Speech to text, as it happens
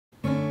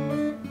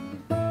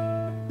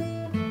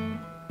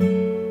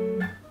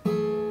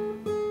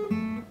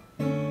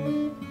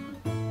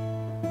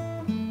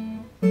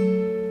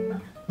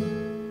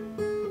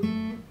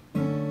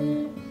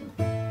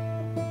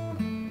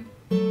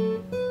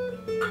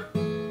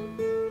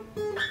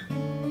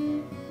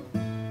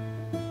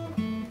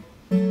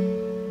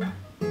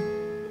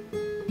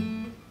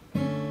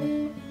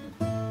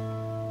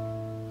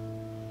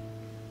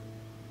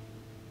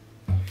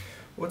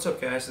What's up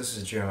guys, this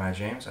is Jeremiah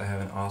James. I have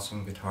an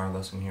awesome guitar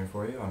lesson here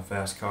for you on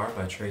Fast Car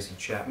by Tracy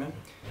Chapman.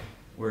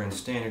 We're in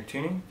standard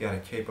tuning, got a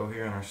capo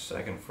here on our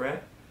 2nd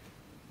fret.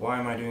 Why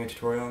am I doing a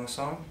tutorial on the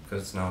song?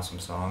 Because it's an awesome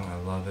song, I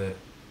love it.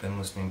 Been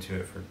listening to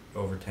it for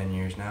over 10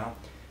 years now.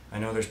 I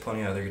know there's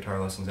plenty of other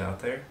guitar lessons out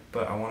there,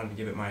 but I wanted to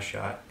give it my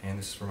shot, and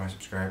this is for my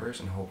subscribers,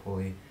 and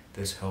hopefully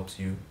this helps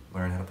you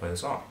learn how to play the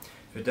song.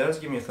 If it does,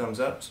 give me a thumbs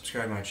up,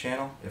 subscribe to my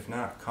channel. If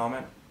not,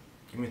 comment,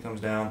 give me a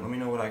thumbs down, let me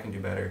know what I can do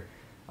better.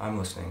 I'm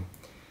listening.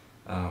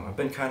 I've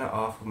been kind of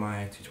off of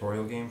my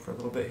tutorial game for a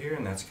little bit here,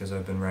 and that's because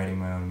I've been writing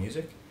my own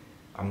music.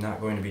 I'm not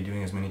going to be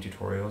doing as many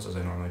tutorials as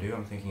I normally do.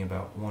 I'm thinking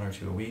about 1 or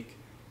 2 a week,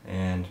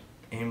 and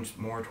aimed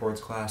more towards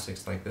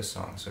classics like this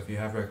song. So if you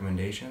have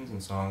recommendations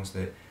and songs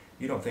that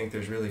you don't think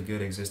there's really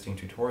good existing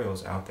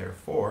tutorials out there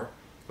for,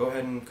 go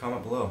ahead and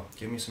comment below.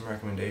 Give me some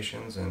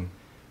recommendations and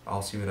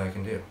I'll see what I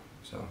can do.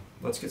 So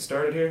let's get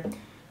started here.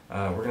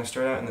 We're going to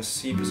start out in the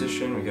C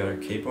position. We got our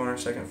capo on our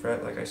 2nd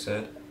fret, like I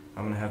said.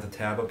 I'm going to have the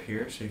tab up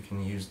here so you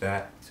can use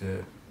that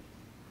to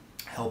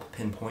help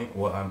pinpoint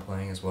what I'm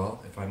playing as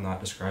well if I'm not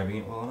describing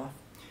it well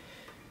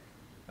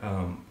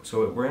enough.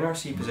 So we're in our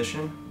C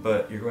position,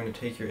 but you're going to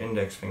take your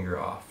index finger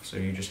off. So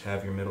you just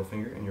have your middle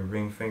finger and your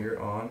ring finger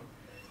on.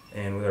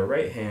 And with our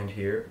right hand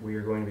here, we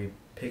are going to be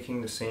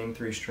picking the same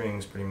 3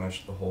 strings pretty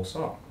much the whole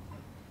song.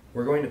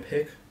 We're going to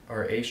pick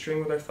our A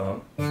string with our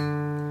thumb.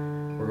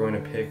 We're going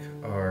to pick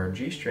our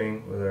G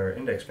string with our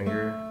index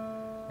finger.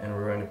 And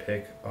we're going to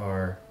pick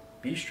our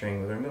B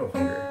string with our middle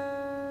finger.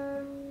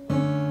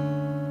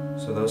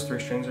 So those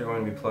 3 strings are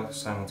going to be plucked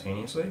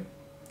simultaneously,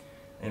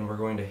 and we're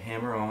going to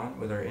hammer on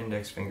with our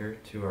index finger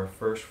to our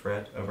 1st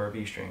fret of our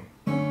B string.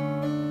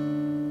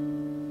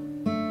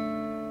 And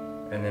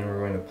then we're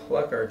going to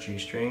pluck our G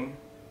string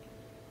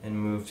and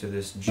move to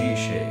this G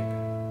shape.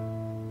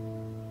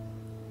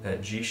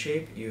 That G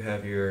shape, you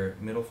have your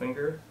middle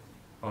finger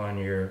on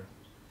your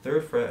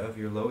 3rd fret of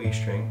your low E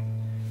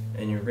string,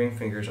 and your ring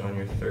fingers on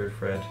your 3rd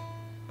fret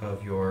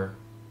of your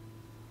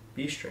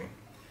B string.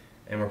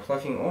 And we're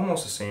plucking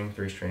almost the same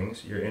 3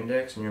 strings. Your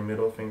index and your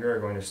middle finger are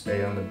going to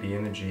stay on the B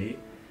and the G,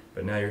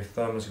 but now your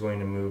thumb is going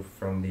to move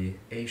from the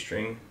A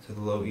string to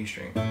the low E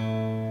string.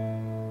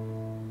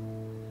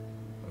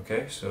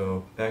 Okay,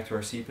 so back to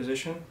our C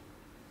position.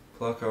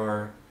 Pluck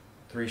our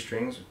 3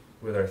 strings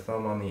with our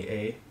thumb on the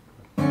A,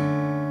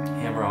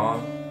 hammer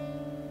on,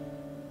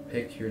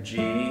 pick your G,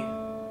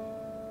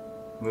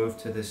 move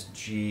to this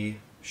G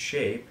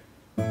shape.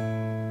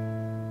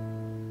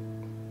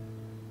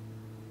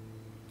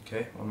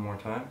 Okay, one more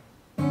time.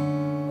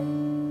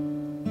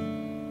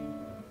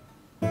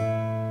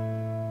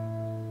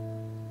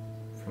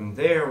 From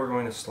there, we're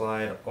going to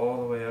slide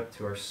all the way up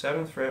to our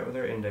 7th fret with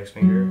our index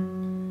finger,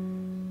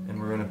 and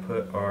we're going to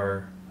put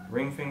our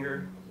ring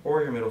finger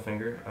or your middle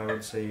finger. I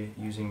would say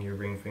using your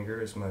ring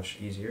finger is much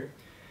easier.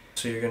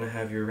 So you're going to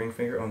have your ring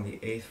finger on the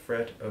 8th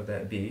fret of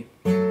that B,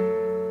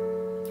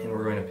 and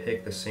we're going to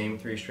pick the same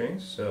 3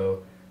 strings.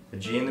 So the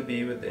G and the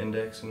B with the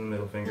index and the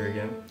middle finger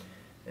again,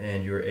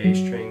 and your A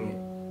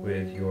string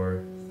with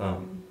your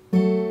thumb.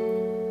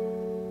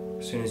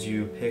 As soon as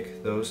you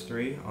pick those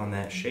 3 on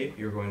that shape,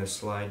 you're going to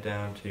slide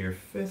down to your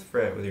 5th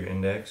fret with your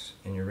index,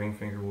 and your ring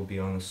finger will be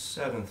on the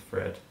 7th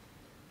fret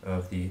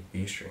of the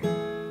B string.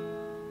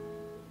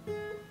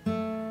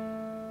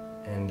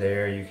 And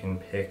there you can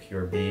pick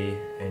your B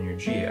and your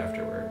G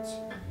afterwards.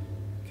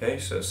 Okay,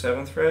 so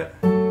 7th fret,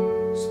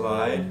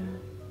 slide,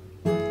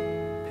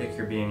 pick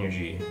your B and your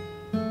G.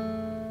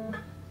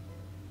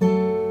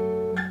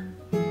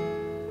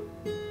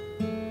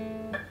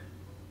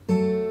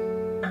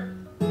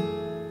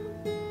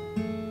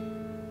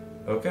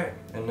 Okay,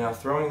 and now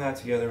throwing that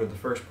together with the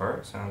first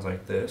part sounds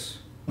like this.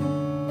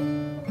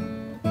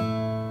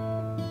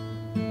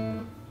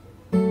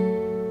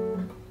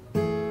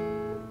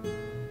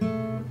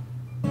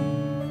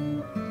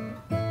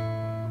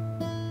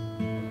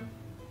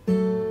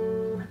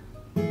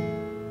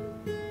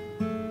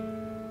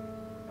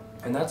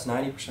 And that's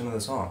 90% of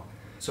the song.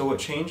 So what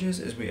changes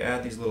is we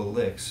add these little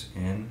licks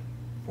in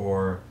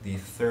for the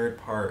 3rd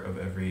part of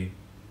every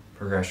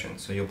progression.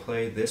 So you'll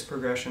play this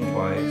progression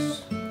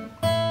twice.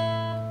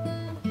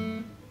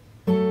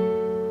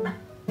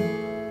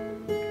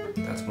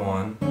 That's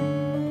 1.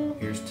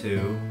 Here's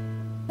 2.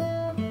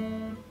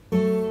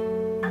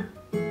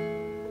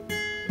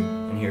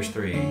 And here's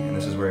 3. And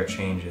this is where it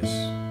changes.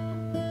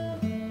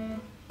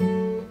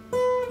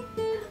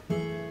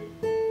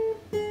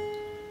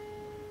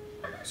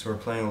 So we're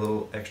playing a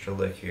little extra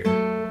lick here.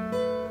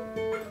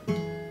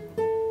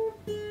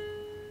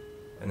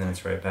 And then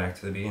it's right back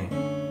to the beginning.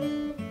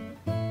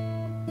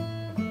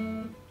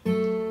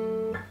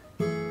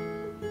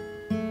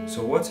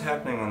 So what's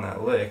happening on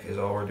that lick is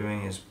all we're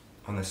doing is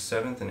on the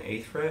 7th and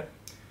 8th fret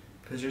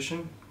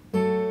position,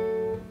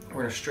 we're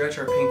going to stretch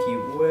our pinky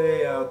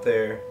way out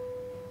there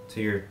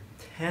to your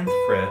 10th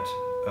fret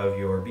of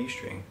your B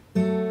string.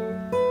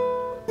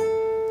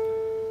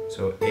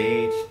 So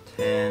 8,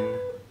 10,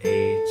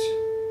 8,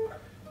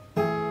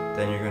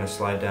 then you're going to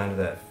slide down to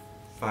that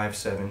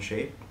 5-7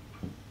 shape,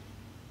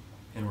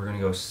 and we're going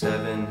to go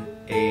 7,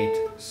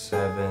 8,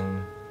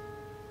 7,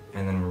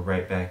 and then we're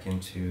right back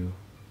into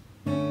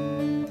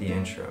the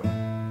intro.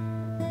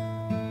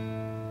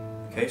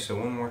 Okay, so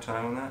one more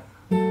time on that.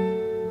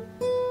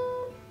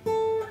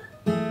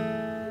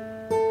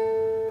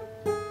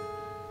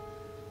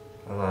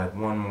 I lied,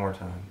 one more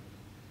time.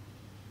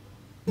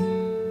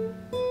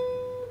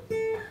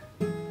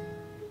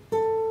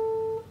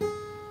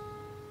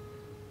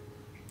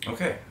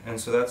 Okay, and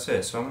so that's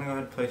it. So I'm going to go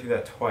ahead and play through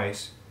that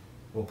twice.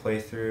 We'll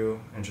play through,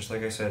 and just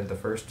like I said, the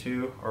first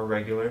two are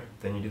regular,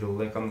 then you do the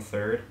lick on the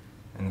third,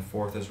 and the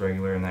fourth is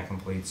regular, and that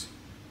completes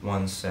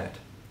one set.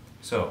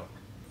 So,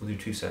 we'll do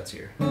 2 sets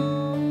here.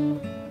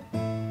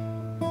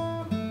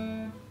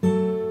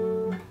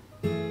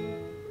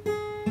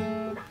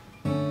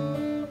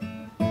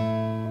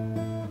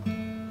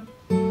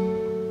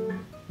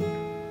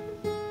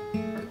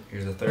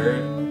 Here's the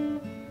third.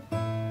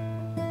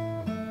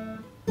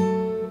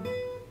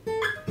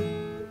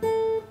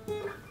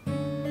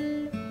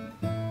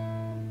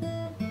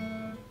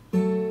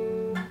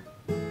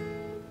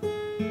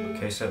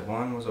 Okay, set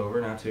 1 was over,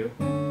 now 2.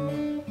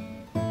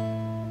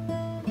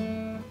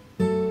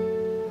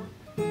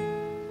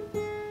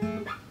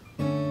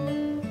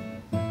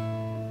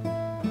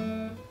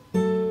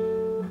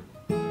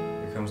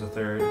 Here comes the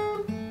third.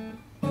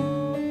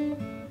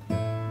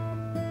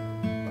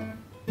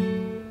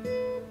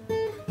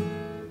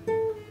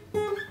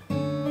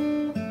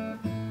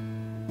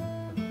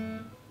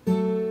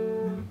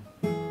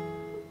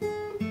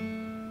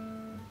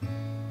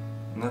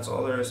 And that's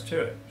all there is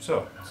to it.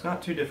 So, it's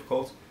not too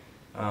difficult.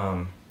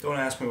 Don't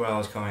ask me why I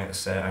was calling it a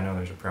set. I know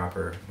there's a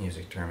proper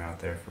music term out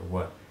there for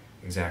what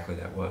exactly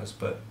that was,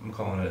 but I'm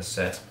calling it a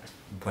set.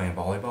 I'm playing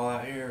volleyball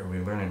out here, or are we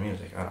learning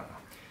music? I don't know.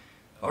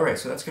 Alright,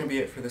 so that's going to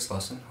be it for this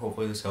lesson.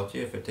 Hopefully this helped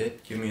you. If it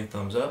did, give me a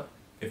thumbs up.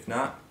 If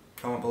not,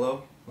 comment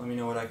below. Let me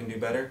know what I can do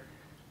better.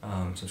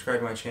 Subscribe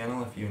to my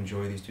channel if you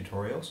enjoy these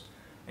tutorials.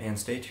 And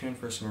stay tuned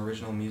for some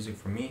original music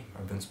from me.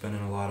 I've been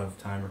spending a lot of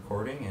time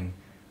recording, and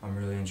I'm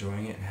really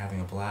enjoying it and having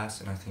a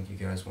blast, and I think you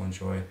guys will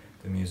enjoy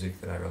the music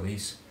that I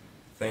release.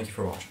 Thank you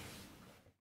for watching.